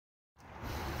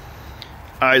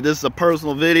Alright, this is a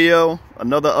personal video,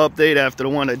 another update after the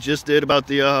one I just did about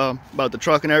the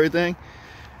truck and everything.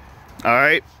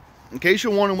 Alright, in case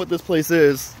you're wondering what this place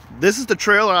is, this is the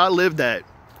trailer I lived at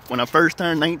when I first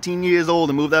turned 19 years old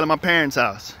and moved out of my parents'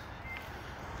 house.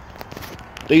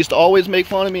 They used to always make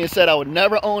fun of me and said I would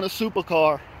never own a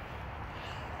supercar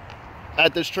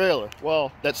at this trailer.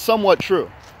 Well, that's somewhat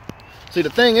true. See,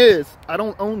 the thing is, I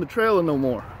don't own the trailer no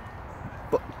more.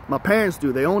 But my parents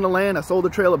do. They own the land. I sold the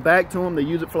trailer back to them. They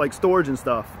use it for like storage and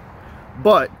stuff.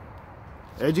 But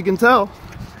as you can tell,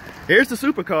 here's the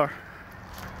supercar.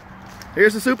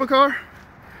 Here's the supercar.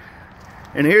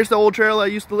 And here's the old trailer I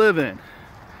used to live in.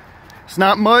 It's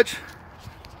not much,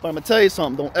 but I'm gonna tell you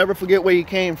something. Don't ever forget where you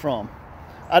came from.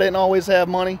 I didn't always have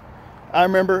money. I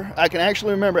can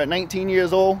actually remember at 19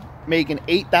 years old making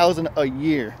 $8,000 a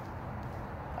year.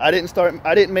 I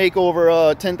didn't make over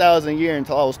 $10,000 a year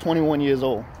until I was 21 years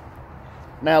old.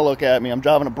 Now look at me, I'm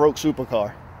driving a broke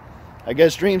supercar. I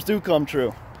guess dreams do come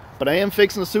true. But I am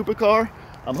fixing the supercar.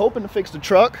 I'm hoping to fix the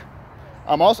truck.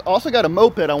 I'm also got a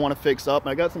moped I want to fix up,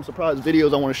 and I got some surprise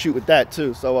videos I want to shoot with that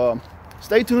too. So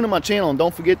stay tuned to my channel and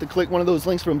don't forget to click one of those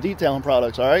links from detailing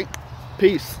products, alright?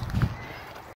 Peace.